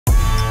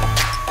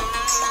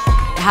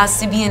has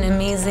to be an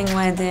amazing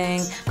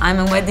wedding. I'm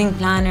a wedding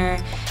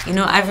planner. You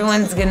know,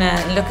 everyone's gonna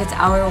look at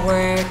our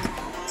work.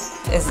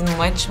 It's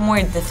much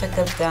more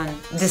difficult than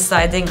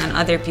deciding on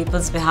other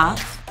people's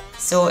behalf.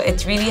 So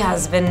it really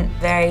has been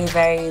very,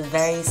 very,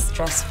 very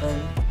stressful.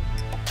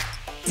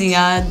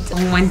 Ziad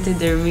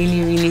wanted a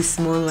really, really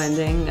small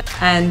wedding,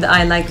 and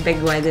I like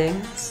big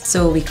weddings.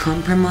 So we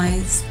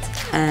compromised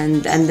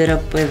and ended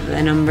up with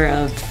a number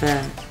of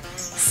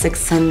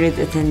 600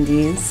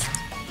 attendees.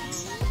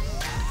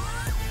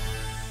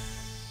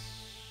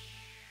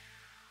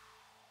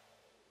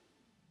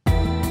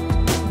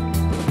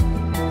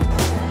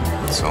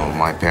 So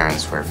my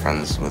parents were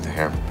friends with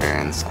her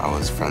parents, I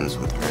was friends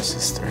with her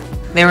sister.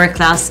 They were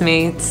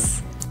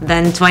classmates.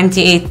 Then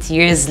 28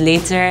 years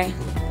later,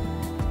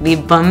 we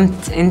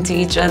bumped into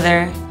each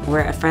other.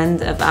 We're a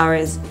friend of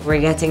ours. We're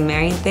getting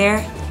married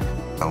there.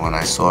 When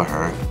I saw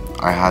her,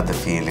 I had the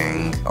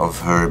feeling of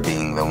her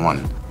being the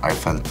one. I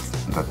felt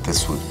that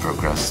this would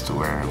progress to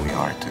where we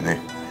are today.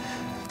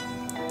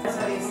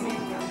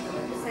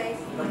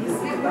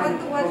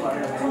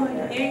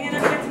 You're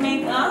gonna put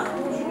makeup?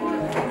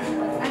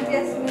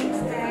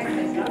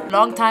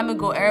 Long time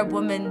ago, Arab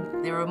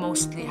women, they were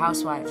mostly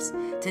housewives.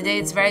 Today,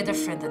 it's very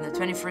different. In the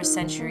 21st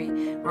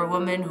century, we're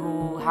women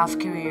who have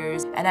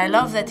careers. And I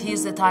love that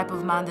he's the type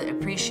of man that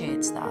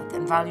appreciates that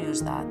and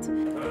values that.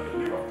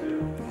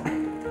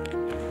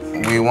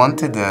 We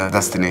wanted a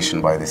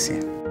destination by the sea.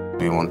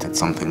 We wanted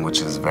something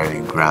which is very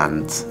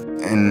grand.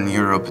 In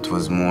Europe, it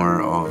was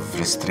more of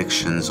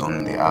restrictions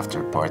on the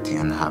after party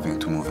and having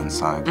to move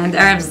inside. And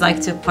Arabs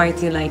like to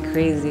party like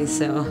crazy,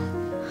 so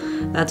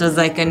that was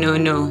like a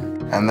no-no.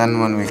 And then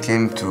when we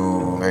came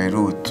to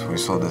Beirut, we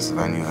saw this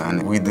venue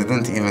and we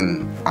didn't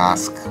even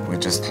ask. We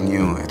just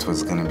knew it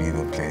was going to be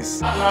the place.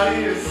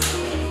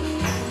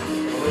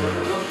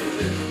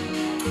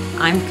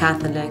 I'm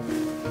Catholic.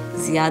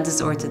 Ziad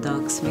is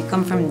Orthodox. We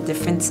come from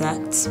different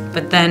sects,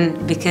 but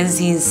then because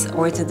he's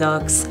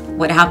Orthodox,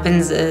 what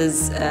happens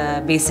is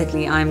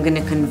basically I'm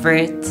gonna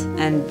convert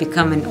and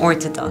become an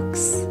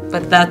Orthodox.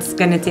 But that's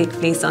gonna take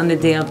place on the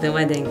day of the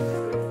wedding.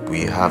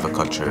 We have a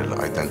cultural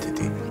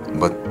identity,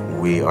 but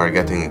we are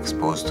getting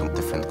exposed to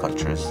different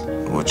cultures,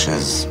 which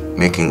is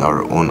making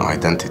our own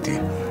identity.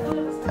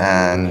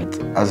 And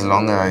as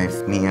long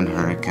as me and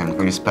her can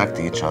respect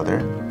each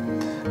other,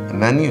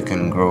 then you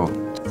can grow.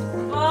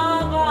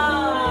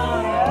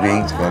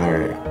 Being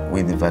together,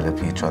 we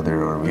develop each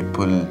other, or we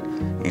pull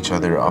each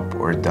other up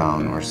or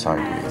down or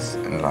sideways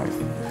in life.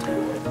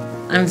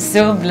 I'm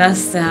so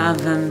blessed to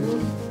have him.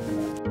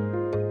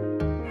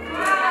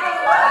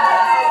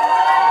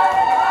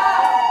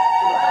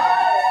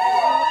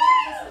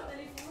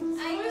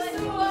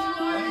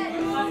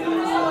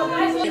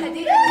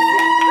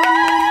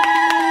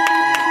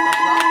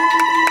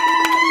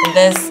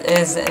 This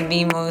is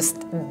the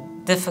most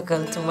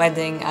difficult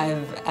wedding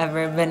I've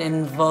ever been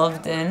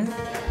involved in.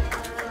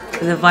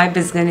 The vibe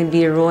is going to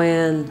be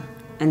royal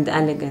and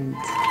elegant.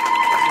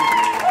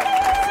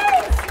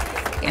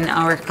 In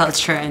our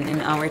culture and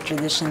in our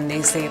tradition,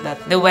 they say that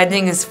the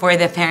wedding is for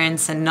the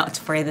parents and not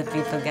for the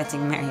people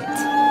getting married.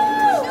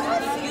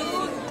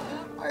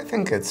 I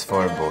think it's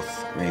for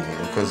both, really,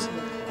 because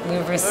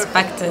We've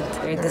respected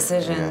their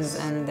decisions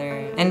and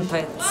their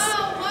inputs.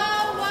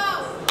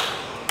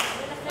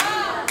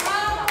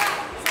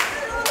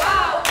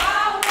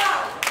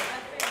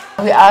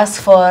 We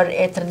ask for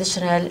a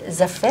traditional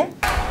zaffe.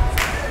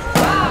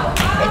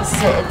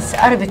 It's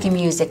Arabic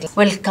music,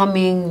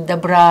 welcoming the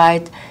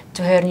bride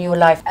to her new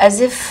life,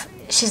 as if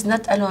she's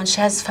not alone,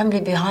 she has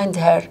family behind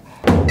her.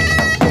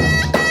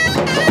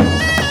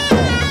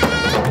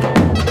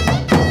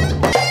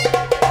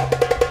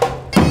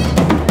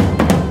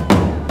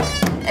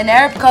 In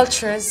Arab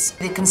cultures,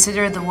 they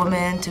consider the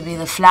woman to be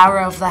the flower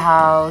of the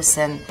house,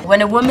 and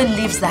when a woman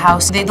leaves the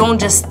house, they don't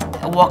just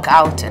walk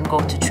out and go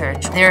to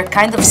church. They're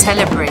kind of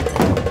celebrated.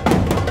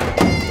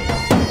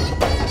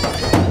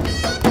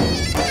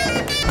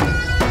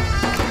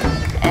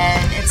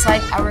 And it's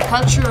like our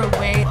cultural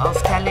way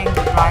of telling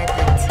the bride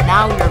that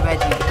now you're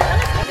ready.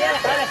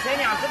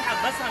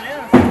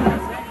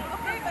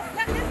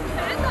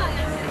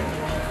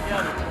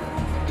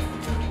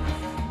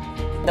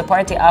 The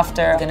party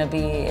after is going to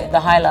be the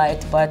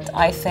highlight, but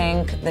I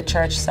think the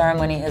church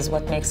ceremony is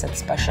what makes it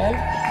special,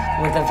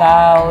 with the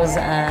vows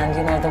and,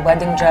 you know, the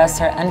wedding dress,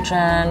 her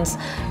entrance.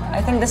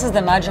 I think this is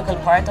the magical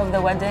part of the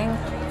wedding.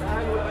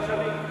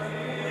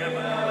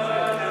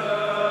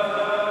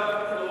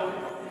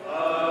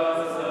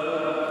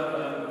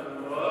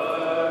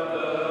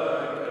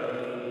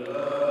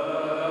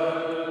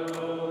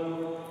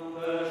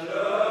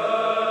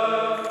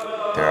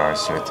 there are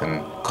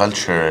certain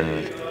cultural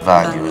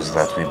values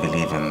that we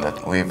believe in,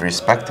 that we've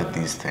respected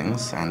these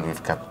things and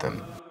we've kept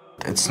them.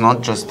 It's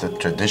not just a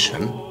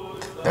tradition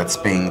that's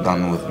being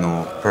done with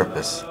no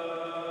purpose.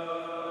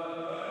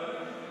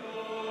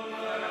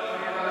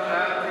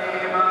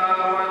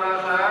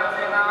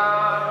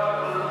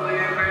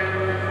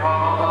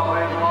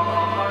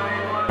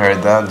 Her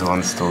dad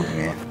once told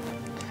me,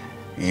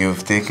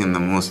 "You've taken the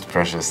most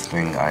precious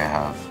thing I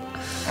have,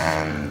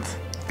 and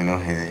You know,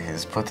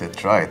 he's put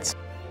it right.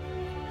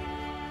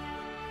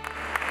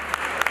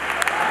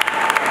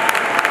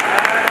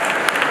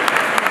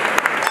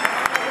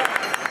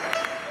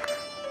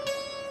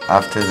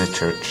 After the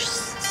church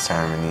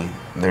ceremony,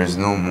 there's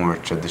no more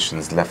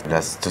traditions left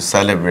us to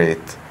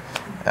celebrate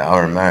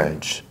our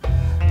marriage.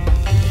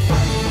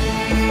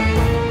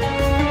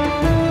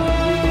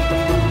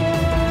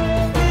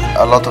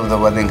 A lot of the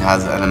wedding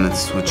has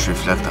elements which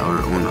reflect our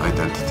own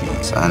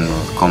identities, and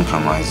with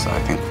compromise, I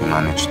think we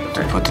managed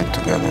to put it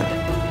together.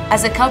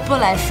 As a couple,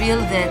 I feel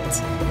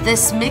that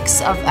this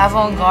mix of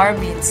avant-garde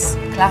meets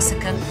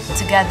classical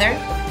together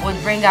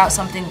would bring out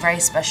something very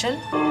special.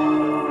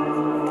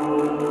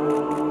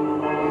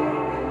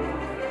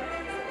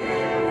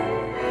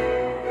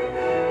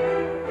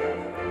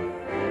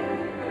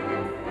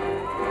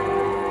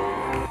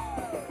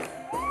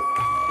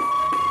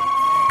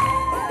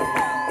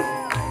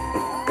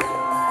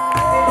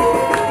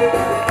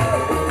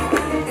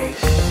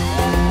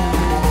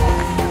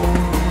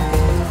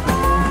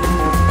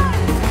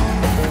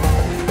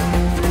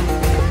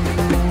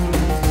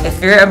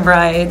 If you're a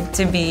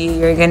bride-to-be,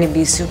 you're gonna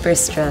be super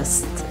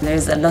stressed.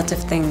 There's a lot of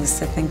things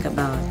to think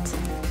about.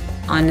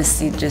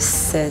 Honestly,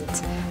 just sit,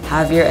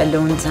 have your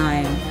alone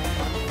time,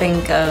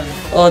 think of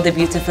all the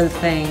beautiful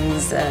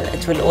things.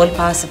 It will all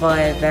pass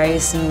by very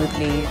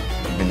smoothly.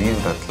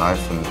 Believe that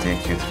life will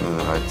take you through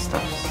the right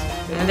steps.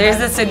 And there's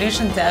a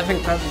solution to every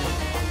problem.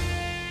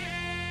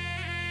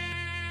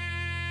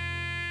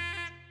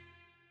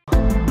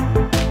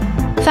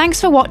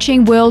 Thanks for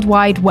watching World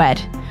Wide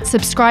Wed.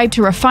 Subscribe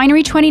to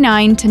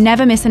Refinery29 to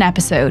never miss an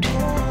episode.